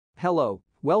Hello,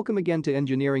 welcome again to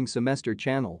Engineering Semester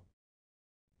channel.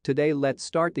 Today let's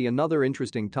start the another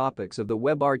interesting topics of the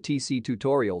WebRTC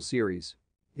tutorial series.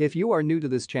 If you are new to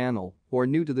this channel or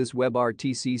new to this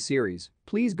WebRTC series,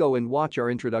 please go and watch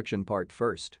our introduction part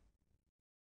first.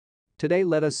 Today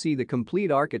let us see the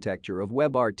complete architecture of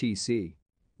WebRTC.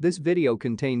 This video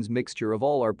contains mixture of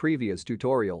all our previous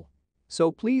tutorial.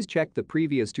 So please check the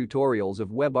previous tutorials of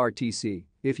WebRTC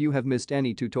if you have missed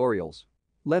any tutorials.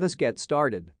 Let us get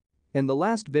started. In the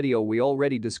last video we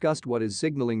already discussed what is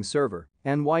signaling server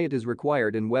and why it is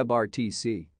required in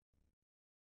WebRTC.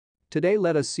 Today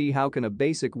let us see how can a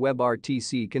basic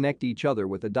WebRTC connect each other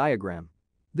with a diagram.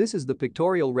 This is the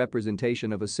pictorial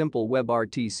representation of a simple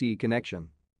WebRTC connection.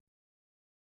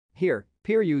 Here,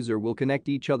 peer user will connect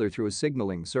each other through a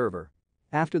signaling server.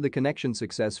 After the connection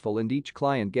successful and each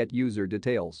client get user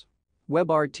details,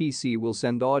 WebRTC will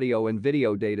send audio and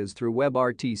video data through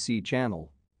WebRTC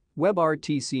channel.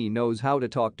 WebRTC knows how to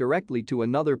talk directly to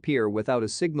another peer without a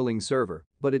signaling server,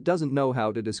 but it doesn't know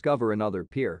how to discover another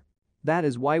peer. That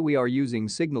is why we are using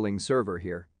signaling server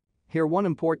here. Here one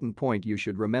important point you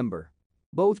should remember.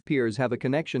 Both peers have a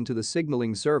connection to the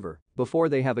signaling server before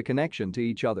they have a connection to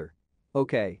each other.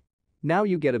 Okay. Now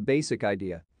you get a basic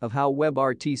idea of how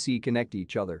WebRTC connect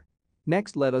each other.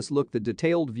 Next let us look the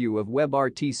detailed view of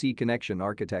WebRTC connection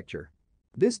architecture.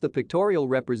 This the pictorial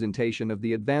representation of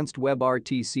the advanced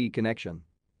WebRTC connection.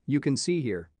 You can see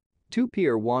here. Two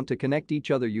peer want to connect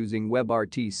each other using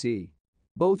WebRTC.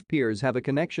 Both peers have a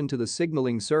connection to the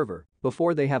signaling server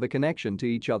before they have a connection to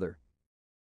each other.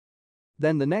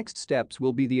 Then the next steps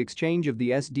will be the exchange of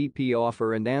the SDP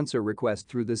offer and answer request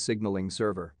through this signaling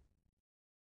server.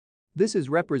 This is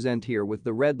represent here with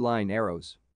the red line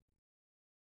arrows.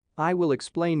 I will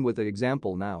explain with an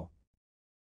example now.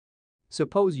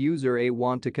 Suppose user A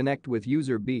want to connect with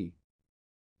user B.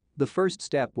 The first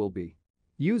step will be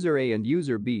user A and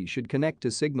user B should connect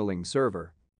to signaling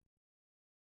server.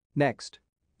 Next,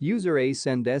 user A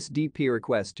send SDP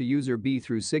request to user B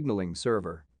through signaling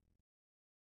server.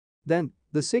 Then,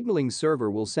 the signaling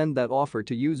server will send that offer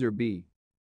to user B.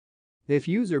 If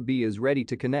user B is ready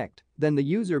to connect, then the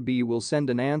user B will send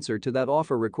an answer to that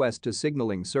offer request to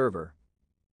signaling server.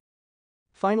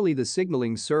 Finally, the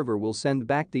signaling server will send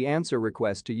back the answer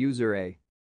request to user A.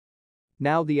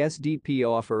 Now the SDP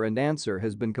offer and answer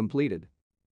has been completed.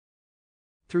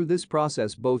 Through this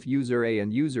process both user A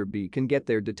and user B can get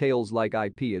their details like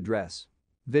IP address,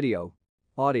 video,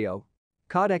 audio,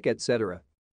 codec etc.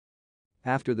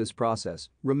 After this process,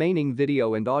 remaining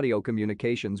video and audio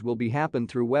communications will be happen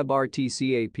through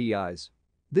WebRTC APIs.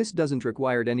 This doesn't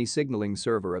require any signaling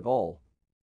server at all.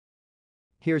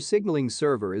 Here signaling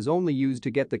server is only used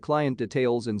to get the client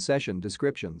details and session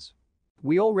descriptions.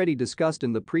 We already discussed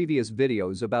in the previous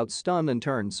videos about stun and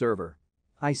turn server.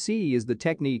 ICE is the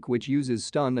technique which uses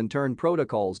stun and turn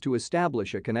protocols to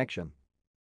establish a connection.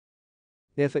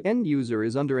 If an end user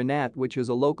is under a NAT which is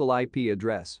a local IP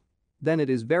address, then it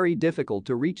is very difficult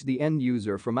to reach the end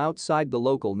user from outside the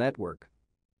local network.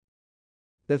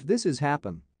 If this is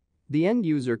happen, the end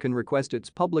user can request its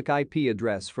public IP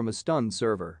address from a stun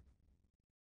server.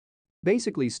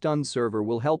 Basically stun server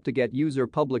will help to get user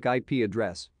public IP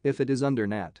address if it is under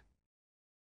NAT.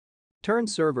 Turn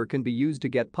server can be used to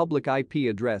get public IP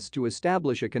address to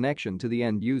establish a connection to the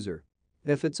end user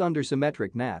if it's under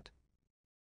symmetric NAT.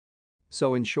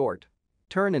 So in short,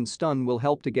 turn and stun will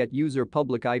help to get user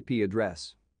public IP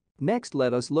address. Next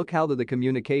let us look how the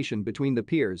communication between the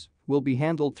peers will be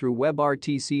handled through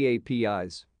WebRTC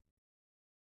APIs.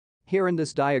 Here in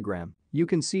this diagram, you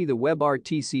can see the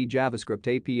WebRTC JavaScript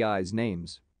APIs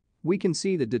names. We can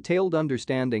see the detailed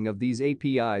understanding of these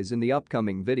APIs in the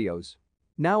upcoming videos.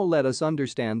 Now let us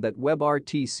understand that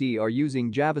WebRTC are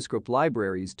using JavaScript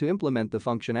libraries to implement the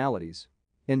functionalities.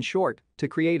 In short, to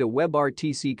create a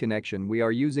WebRTC connection we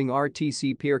are using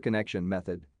RTC peer connection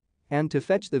method. And to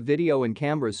fetch the video and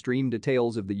camera stream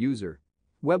details of the user,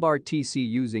 WebRTC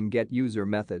using getUser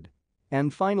method.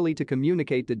 And finally to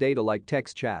communicate the data like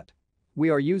text chat, we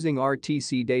are using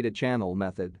RTC data channel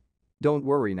method. Don't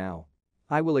worry now.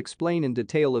 I will explain in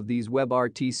detail of these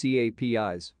WebRTC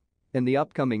APIs in the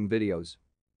upcoming videos.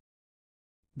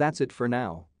 That's it for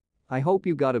now. I hope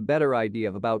you got a better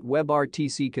idea about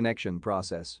WebRTC connection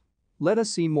process. Let us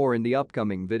see more in the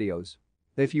upcoming videos.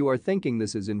 If you are thinking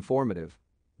this is informative,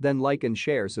 then like and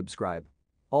share, subscribe.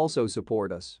 Also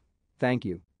support us. Thank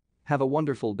you. Have a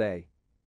wonderful day.